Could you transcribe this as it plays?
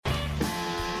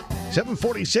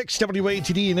746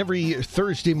 WATD, and every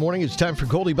Thursday morning it's time for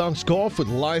Goldie Bounce Golf with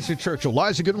Liza Churchill.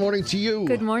 Liza, good morning to you.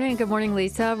 Good morning. Good morning,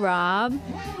 Lisa, Rob.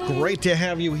 Great to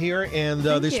have you here. And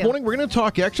this you. morning we're going to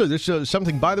talk, actually, this is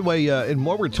something, by the way, and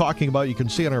what we're talking about, you can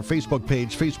see on our Facebook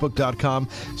page,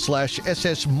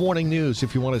 facebook.com/SS Morning News,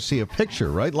 if you want to see a picture,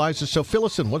 right, Liza? So fill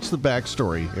us in. What's the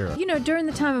backstory here? You know, during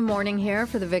the time of mourning here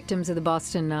for the victims of the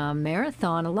Boston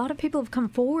Marathon, a lot of people have come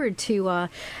forward to,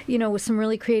 with some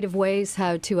really creative ways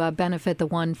how to benefit the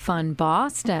One Fund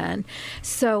Boston.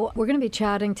 So we're going to be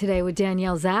chatting today with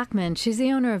Danielle Zachman. She's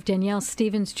the owner of Danielle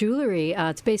Stevens Jewelry.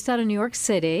 It's based out of New York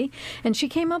City. And she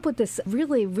came up with this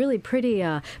really, really pretty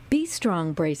Be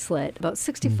Strong bracelet. About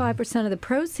 65% of the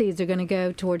proceeds are going to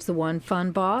go towards the One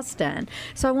Fund Boston.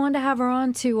 So I wanted to have her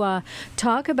on to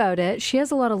talk about it. She has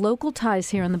a lot of local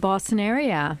ties here in the Boston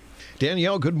area.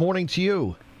 Danielle, good morning to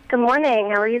you. Good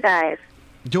morning. How are you guys?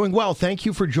 Doing well. Thank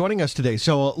you for joining us today.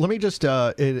 So let me just,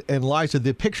 and Liza,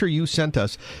 the picture you sent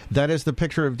us, that is the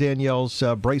picture of Danielle's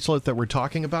bracelet that we're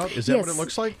talking about? Is that what it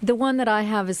looks like? The one that I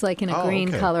have is like in a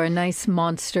green color, a nice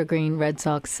monster green, Red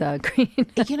Sox green,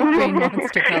 green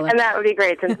monster color. And that would be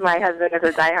great since my husband is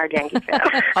a diehard Yankee fan.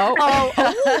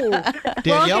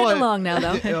 Danielle, well, get along now,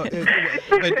 though.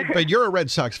 but you're a Red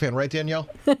Sox fan, right, Danielle?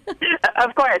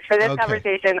 Of course. For this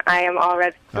conversation, I am all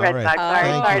Red Sox. Sorry to my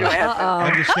husband. I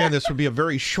understand this would be a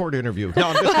very short interview. No,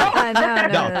 I'm just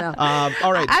kidding. No.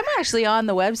 All right. I'm actually on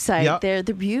the website. Yep. They're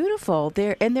beautiful.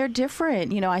 They're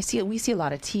different. You know, we see a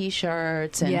lot of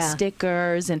T-shirts and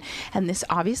stickers, and this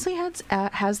obviously has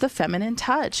the feminine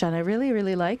touch, and I really,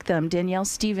 really like them.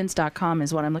 DanielleStevens.com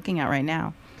is what I'm looking at right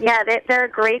now. Yeah, they're a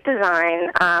great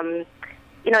design.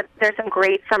 There's some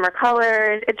great summer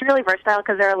colors. It's really versatile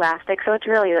because they're elastic, so it's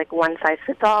really like one size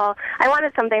fits all. I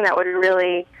wanted something that would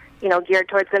really, geared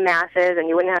towards the masses, and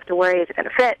you wouldn't have to worry, is it going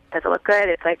to fit? Does it look good?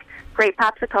 It's like great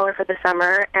pops of color for the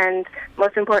summer, and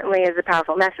most importantly is the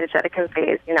powerful message that it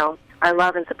conveys, our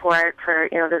love and support for,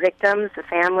 the victims, the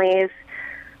families.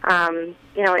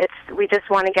 We just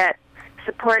want to get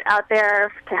support out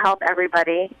there to help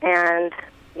everybody, and,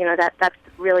 that's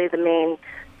really the main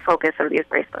focus of these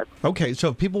bracelets. Okay, so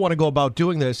if people want to go about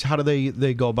doing this, how do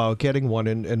they go about getting one,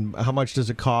 and how much does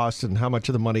it cost, and how much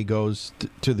of the money goes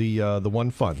to the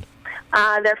One Fund?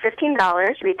 They're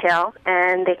 $15 retail,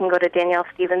 and they can go to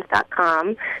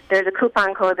DanielleStevens.com. There's a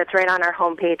coupon code that's right on our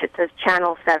homepage. It says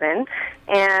Channel 7,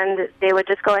 and they would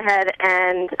just go ahead,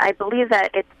 and I believe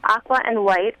that it's aqua and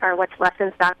white are what's left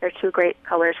in stock. They're two great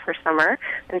colors for summer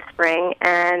and spring,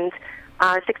 and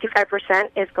 65%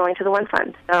 is going to the One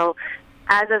Fund. So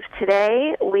as of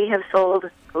today, we have sold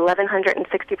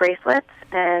 1,160 bracelets,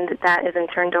 and that is in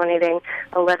turn donating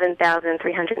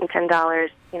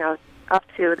 $11,310, up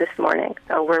to this morning.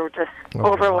 So we're just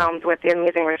overwhelmed with the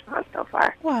amazing response so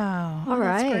far. Wow. All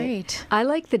right. That's great. I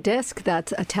like the disc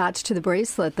that's attached to the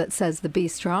bracelet that says the Be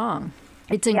Strong.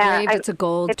 It's engraved. It's a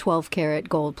gold, 12-karat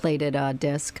gold-plated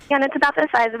disc. Yeah, and it's about the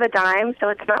size of a dime, so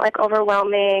it's not like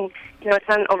overwhelming. It's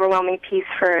not an overwhelming piece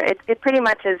for it. It pretty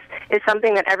much is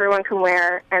something that everyone can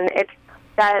wear, and it's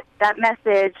that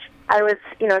message. I was,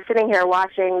 sitting here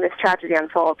watching this tragedy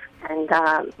unfold, and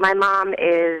my mom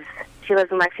she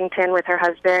lives in Lexington with her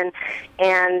husband,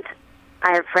 and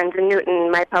I have friends in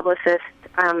Newton. My publicist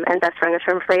and best friend is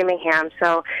from Framingham,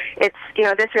 so it's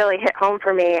this really hit home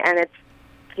for me, and it's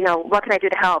what can I do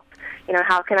to help?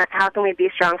 How can we be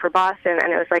strong for Boston?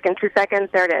 And it was like in 2 seconds,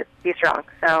 there it is, be strong.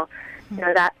 So,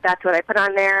 that's what I put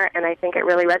on there, and I think it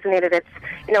really resonated. It's,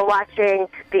 watching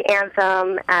the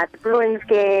anthem at the Bruins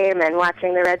game and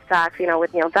watching the Red Sox,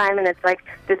 with Neil Diamond. It's like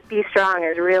this be strong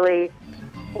is really,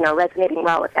 resonating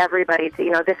well with everybody.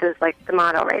 This is like the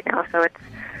motto right now. So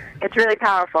it's really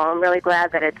powerful. I'm really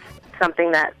glad that it's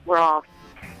something that we're all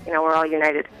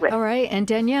united with. All right. And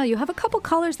Danielle, you have a couple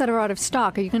colors that are out of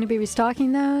stock. Are you going to be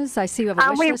restocking those? I see you have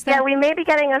a wish list there. Yeah, we may be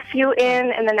getting a few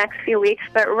in the next few weeks,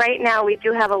 but right now we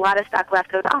do have a lot of stock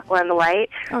left of the aqua and the white,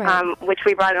 which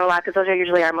we brought in a lot because those are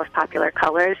usually our most popular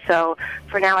colors. So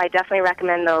for now, I definitely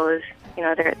recommend those.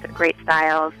 They're great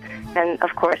styles, and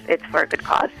of course, it's for a good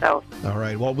cause. So. All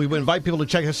right. Well, we would invite people to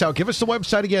check us out. Give us the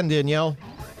website again, Danielle.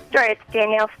 Sure, it's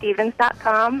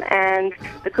DanielleStevens.com, and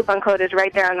the coupon code is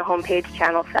right there on the homepage,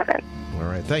 Channel 7. All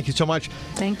right. Thank you so much.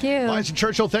 Thank you. Liza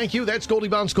Churchill, thank you. That's Goldie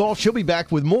Bounce Golf. She'll be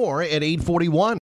back with more at 8:41.